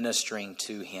ministering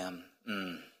to him.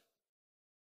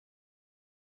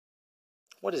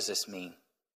 What does this mean?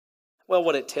 Well,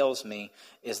 what it tells me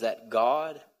is that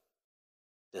God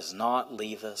does not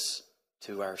leave us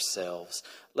to ourselves.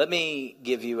 Let me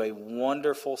give you a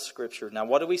wonderful scripture. Now,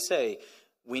 what do we say?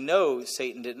 We know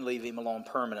Satan didn't leave him alone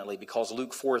permanently because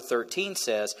Luke 4:13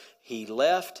 says he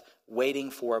left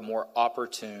waiting for a more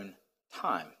opportune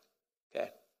time. Okay.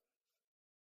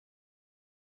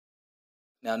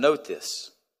 Now note this.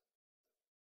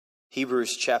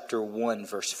 Hebrews chapter 1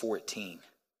 verse 14.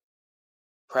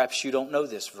 Perhaps you don't know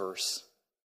this verse.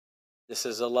 This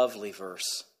is a lovely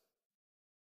verse.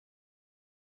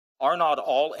 Are not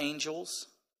all angels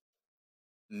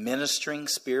ministering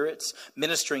spirits?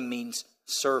 Ministering means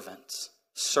servants,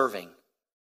 serving.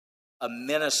 A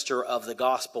minister of the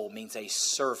gospel means a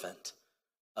servant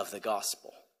of the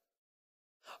gospel.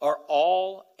 Are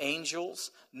all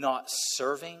angels not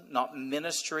serving, not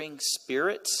ministering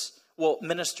spirits? Well,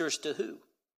 ministers to who?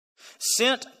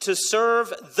 Sent to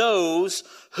serve those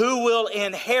who will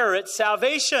inherit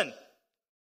salvation.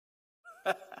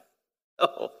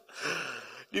 Oh.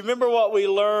 Do you remember what we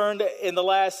learned in the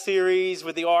last series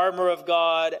with the armor of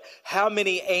God? How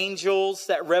many angels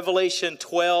that Revelation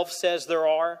 12 says there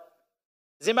are?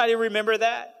 Does anybody remember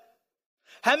that?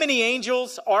 How many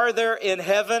angels are there in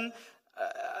heaven?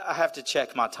 I have to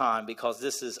check my time because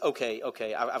this is, okay,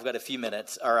 I've got a few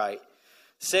minutes. All right.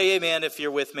 Say amen if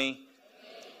you're with me.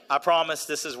 I promise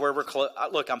this is where we're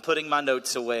look, I'm putting my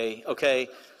notes away. Okay,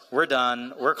 we're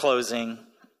done. We're closing.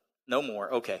 No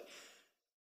more. Okay.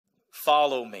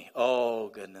 Follow me. Oh,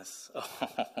 goodness.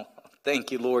 Oh,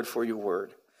 thank you, Lord, for your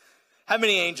word. How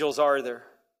many angels are there?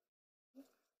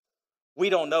 We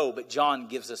don't know, but John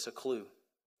gives us a clue.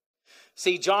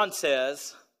 See, John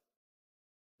says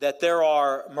that there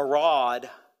are marad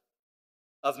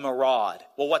of marad.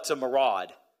 Well, what's a marad?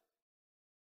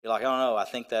 You're like, I don't know. I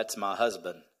think that's my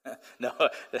husband. No,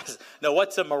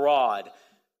 what's a marad?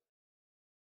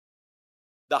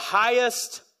 The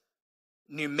highest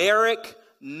numeric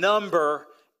number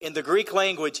in the Greek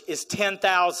language is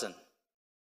 10,000.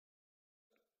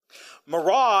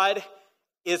 Marad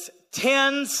is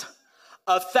tens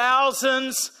of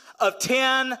thousands of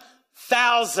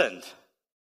 10,000.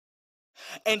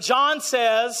 And John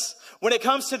says, when it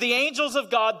comes to the angels of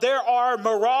God, there are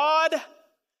marad,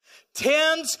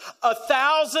 tens of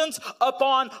thousands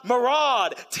upon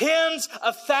marad, tens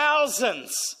of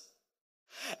thousands.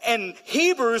 And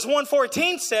Hebrews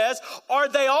 1:14 says, are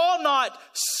they all not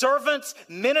servants,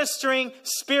 ministering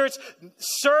spirits,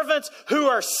 servants who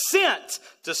are sent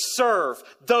to serve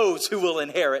those who will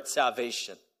inherit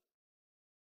salvation?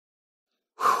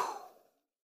 Whew.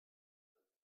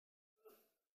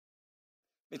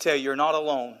 Let me tell you, you're not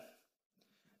alone.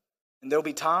 And there'll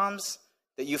be times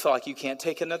that you feel like you can't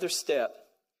take another step.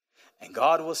 And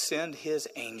God will send his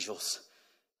angels.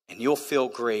 And you'll feel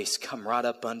grace come right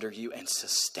up under you and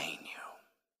sustain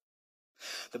you.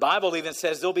 The Bible even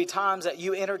says there'll be times that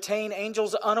you entertain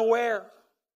angels unaware.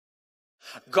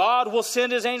 God will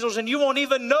send his angels and you won't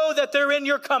even know that they're in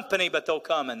your company, but they'll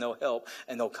come and they'll help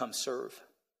and they'll come serve.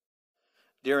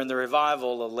 During the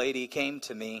revival, a lady came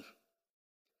to me,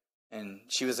 and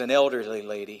she was an elderly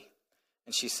lady.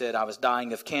 And she said, I was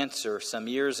dying of cancer some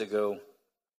years ago.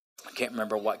 I can't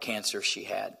remember what cancer she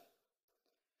had.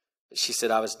 She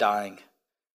said, I was dying.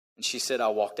 And she said, I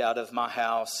walked out of my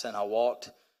house and I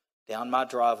walked down my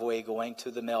driveway going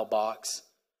to the mailbox.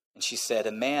 And she said,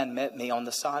 a man met me on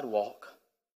the sidewalk.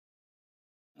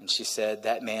 And she said,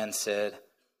 that man said,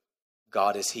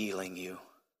 God is healing you.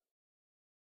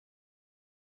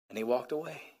 And he walked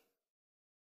away.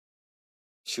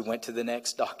 She went to the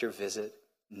next doctor visit,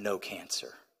 no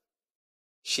cancer.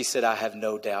 She said, I have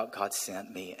no doubt God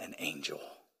sent me an angel.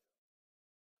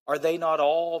 Are they not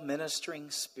all ministering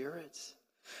spirits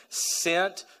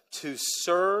sent to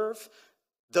serve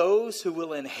those who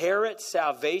will inherit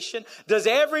salvation? Does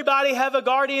everybody have a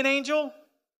guardian angel?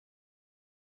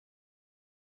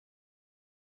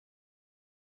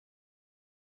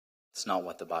 It's not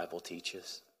what the Bible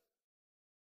teaches.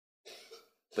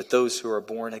 But those who are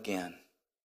born again,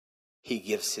 he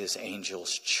gives his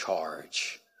angels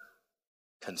charge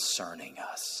concerning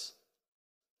us.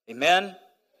 Amen?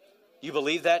 You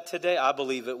believe that today? I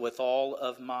believe it with all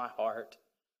of my heart.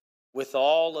 With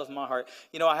all of my heart.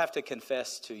 You know, I have to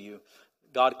confess to you,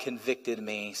 God convicted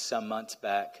me some months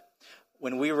back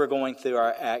when we were going through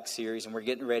our Acts series, and we're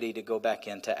getting ready to go back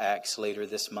into Acts later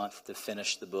this month to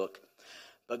finish the book.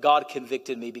 But God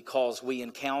convicted me because we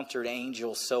encountered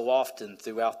angels so often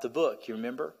throughout the book. You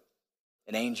remember?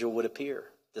 An angel would appear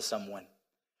to someone.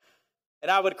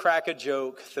 And I would crack a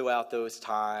joke throughout those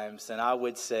times. And I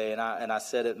would say, and I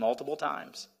said it multiple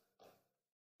times.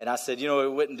 And I said, it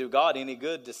wouldn't do God any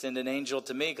good to send an angel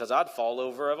to me because I'd fall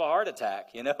over of a heart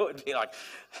attack. It'd be like,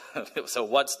 so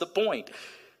what's the point?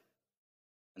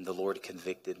 And the Lord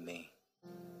convicted me.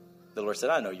 The Lord said,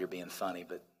 I know you're being funny,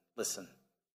 but listen,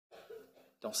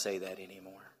 don't say that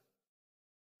anymore.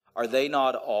 Are they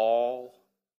not all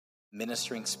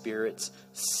ministering spirits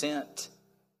sent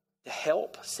to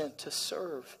help, sent to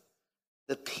serve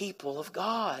the people of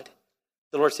God?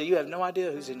 The Lord said, you have no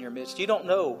idea who's in your midst. You don't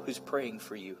know who's praying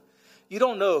for you. You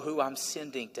don't know who I'm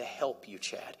sending to help you,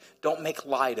 Chad. Don't make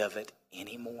light of it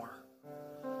anymore.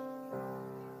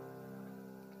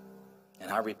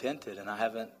 And I repented, and I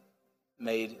haven't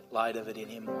made light of it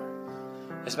anymore.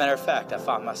 As a matter of fact, I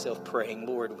find myself praying,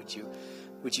 Lord, would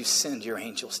you send your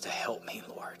angels to help me,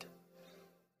 Lord?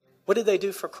 What did they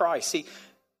do for Christ? See,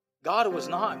 God was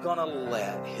not going to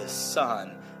let his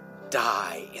son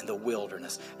die in the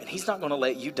wilderness. And he's not going to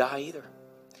let you die either.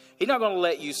 He's not going to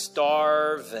let you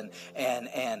starve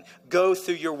and go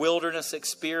through your wilderness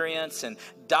experience and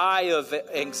die of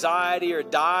anxiety or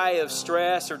die of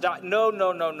stress or die.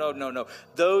 No.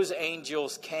 Those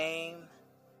angels came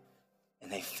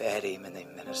and they fed him and they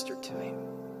ministered to him.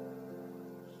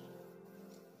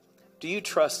 Do you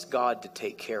trust God to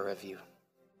take care of you?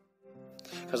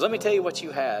 Because let me tell you what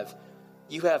you have.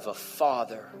 You have a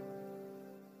Father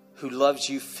who loves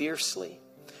you fiercely.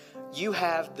 You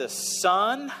have the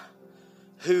Son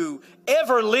who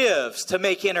ever lives to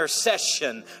make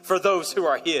intercession for those who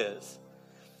are his.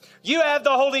 You have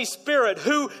the Holy Spirit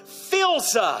who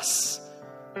fills us,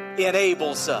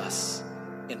 enables us,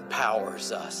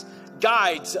 empowers us,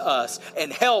 guides us,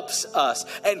 and helps us,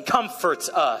 and comforts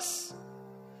us.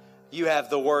 You have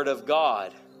the Word of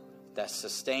God that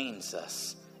sustains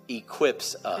us,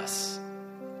 equips us,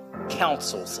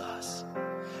 counsels us.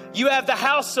 You have the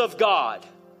house of God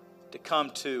to come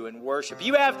to and worship.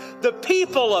 You have the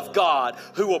people of God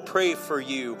who will pray for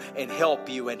you and help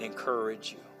you and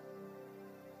encourage you.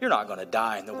 You're not going to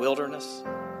die in the wilderness.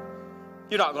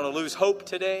 You're not going to lose hope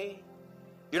today.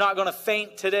 You're not going to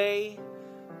faint today.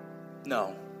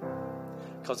 No.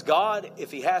 Because God,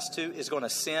 if he has to, is going to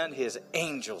send his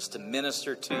angels to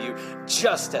minister to you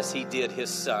just as he did his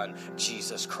Son,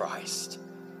 Jesus Christ.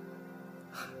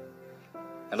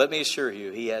 And let me assure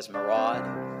you, he has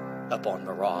Marad upon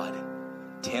Marad,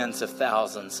 tens of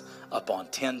thousands upon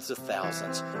tens of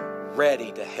thousands,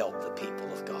 ready to help the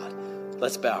people of God.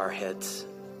 Let's bow our heads.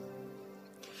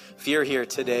 If you're here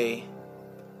today,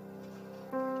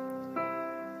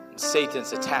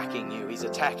 Satan's attacking you. He's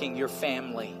attacking your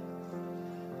family.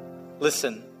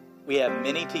 Listen, we have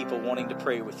many people wanting to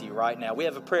pray with you right now. We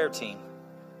have a prayer team,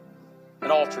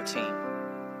 an altar team,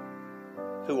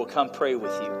 who will come pray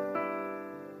with you.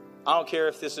 I don't care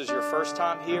if this is your first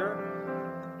time here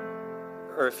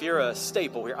or if you're a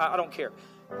staple here. I don't care.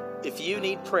 If you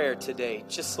need prayer today,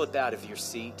 just slip out of your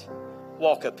seat.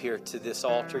 Walk up here to this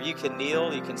altar. You can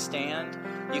kneel, you can stand,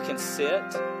 you can sit,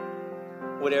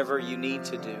 whatever you need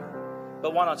to do.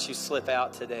 But why don't you slip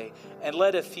out today and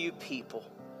let a few people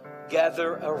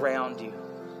gather around you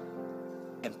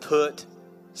and put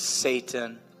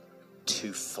Satan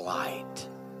to flight.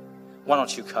 Why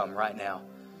don't you come right now?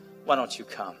 Why don't you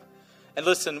come? And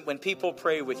listen, when people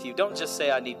pray with you, don't just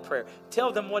say, I need prayer.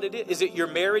 Tell them what it is. Is it your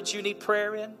marriage you need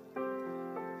prayer in?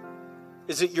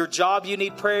 Is it your job you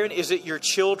need prayer in? Is it your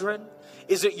children?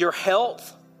 Is it your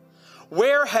health?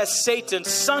 Where has Satan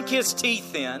sunk his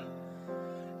teeth in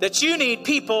that you need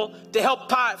people to help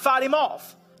fight him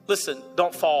off? Listen,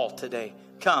 don't fall today.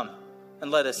 Come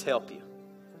and let us help you.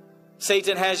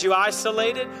 Satan has you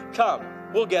isolated. Come,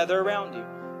 we'll gather around you.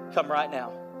 Come right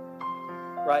now.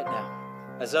 Right now.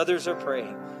 As others are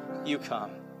praying, you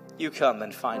come. You come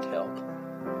and find help.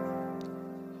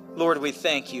 Lord, we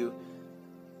thank you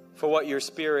for what your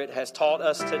Spirit has taught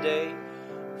us today,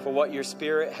 for what your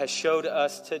Spirit has showed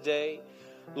us today.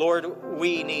 Lord,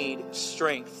 we need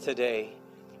strength today.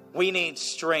 We need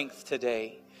strength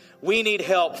today. We need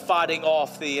help fighting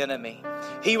off the enemy.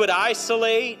 He would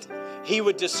isolate. He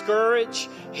would discourage.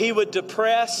 He would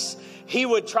depress. He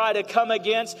would try to come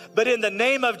against. But in the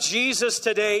name of Jesus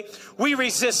today, we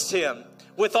resist him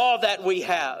with all that we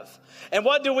have. And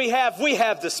what do we have? We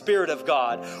have the Spirit of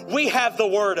God. We have the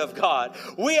Word of God.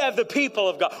 We have the people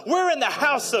of God. We're in the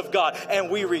house of God.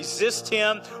 And we resist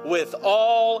him with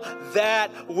all that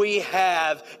we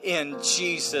have in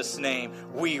Jesus' name.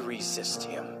 We resist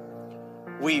him.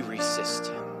 We resist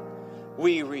him.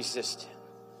 We resist him.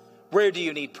 Where do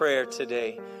you need prayer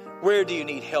today? Where do you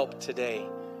need help today?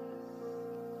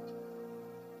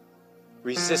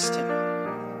 Resist him.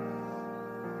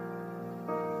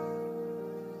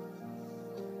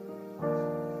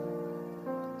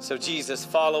 So Jesus,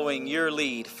 following your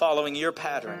lead, following your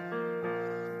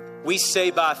pattern, we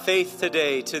say by faith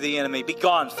today to the enemy, be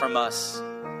gone from us.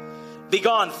 Be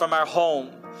gone from our home.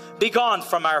 Be gone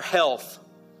from our health.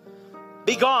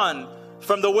 Be gone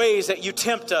from the ways that you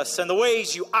tempt us and the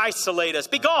ways you isolate us.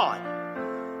 Be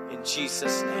gone. In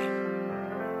Jesus' name.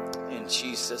 In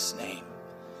Jesus' name.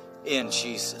 In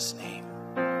Jesus' name.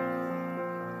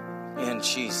 In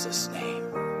Jesus'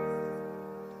 name.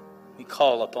 We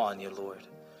call upon you, Lord.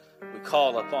 We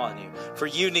call upon you for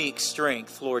unique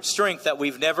strength, Lord. Strength that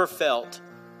we've never felt.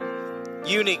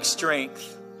 Unique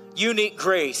strength. Unique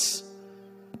grace.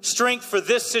 Strength for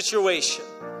this situation.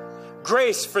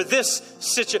 Grace for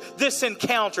this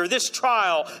encounter, this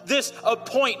trial, this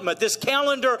appointment, this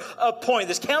calendar appointment,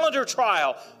 this calendar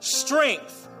trial.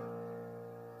 Strength.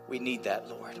 We need that,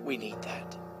 Lord. We need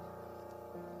that.